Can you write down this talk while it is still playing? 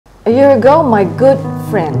A year ago, my good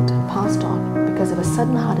friend passed on because of a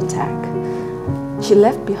sudden heart attack. She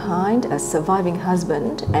left behind a surviving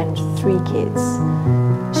husband and 3 kids.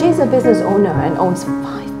 She is a business owner and owns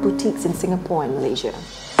 5 boutiques in Singapore and Malaysia.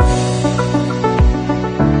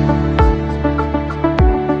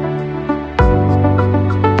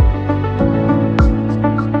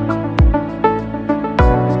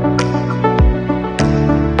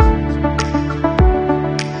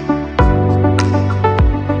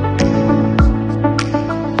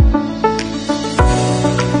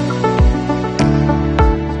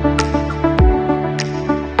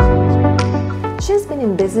 She's been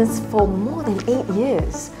in business for more than 8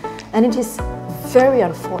 years, and it is very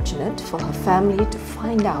unfortunate for her family to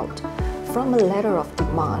find out from a letter of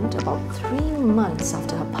demand about 3 months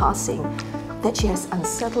after her passing that she has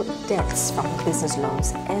unsettled debts from her business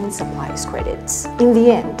loans and suppliers' credits. In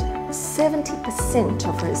the end, 70%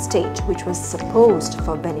 of her estate, which was supposed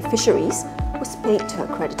for beneficiaries, was paid to her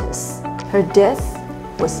creditors. Her death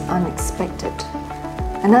was unexpected.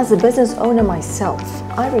 And as a business owner myself,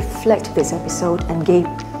 I reflect this episode and gave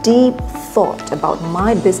deep thought about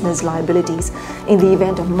my business liabilities in the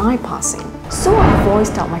event of my passing. So I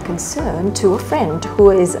voiced out my concern to a friend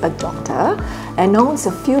who is a doctor and owns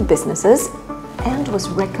a few businesses and was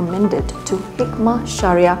recommended to Hikmah,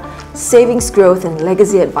 Syariah, Savings Growth and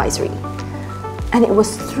Legacy Advisory. And it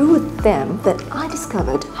was through them that I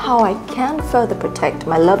discovered how I can further protect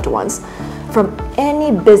my loved ones from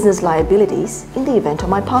any business liabilities in the event of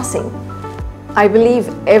my passing. I believe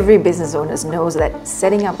every business owner knows that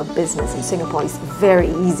setting up a business in Singapore is very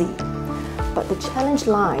easy. But the challenge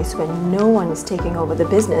lies when no one is taking over the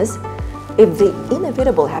business if the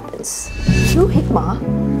inevitable happens. Through Hikmah,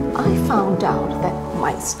 I found out that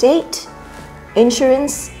my estate,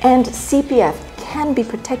 insurance and CPF can be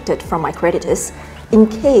protected from my creditors in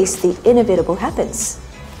case the inevitable happens.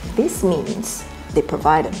 This means they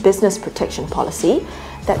provide a business protection policy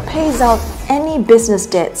that pays out any business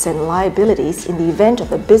debts and liabilities in the event of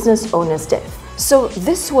the business owner's death. So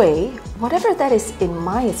this way, whatever that is in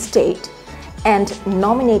my estate and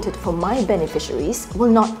nominated for my beneficiaries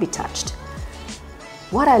will not be touched.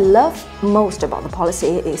 What I love most about the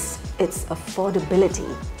policy is its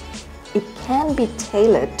affordability. It can be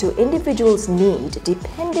tailored to individuals' need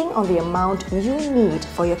depending on the amount you need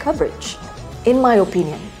for your coverage. In my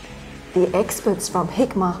opinion, the experts from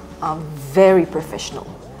Hikmah are very professional.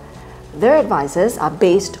 Their advices are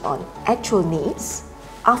based on actual needs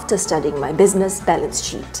after studying my business balance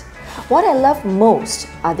sheet. What I love most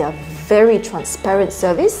are their very transparent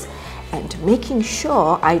service and making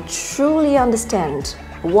sure I truly understand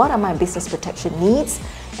what are my business protection needs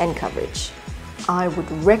and coverage. I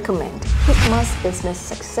would recommend Hikmah's business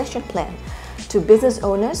succession plan to business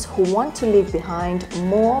owners who want to leave behind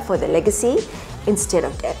more for their legacy instead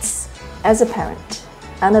of debts. As a parent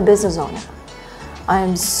and a business owner, I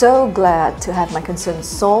am so glad to have my concerns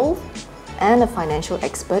solved and a financial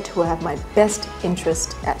expert who have my best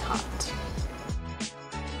interest at heart.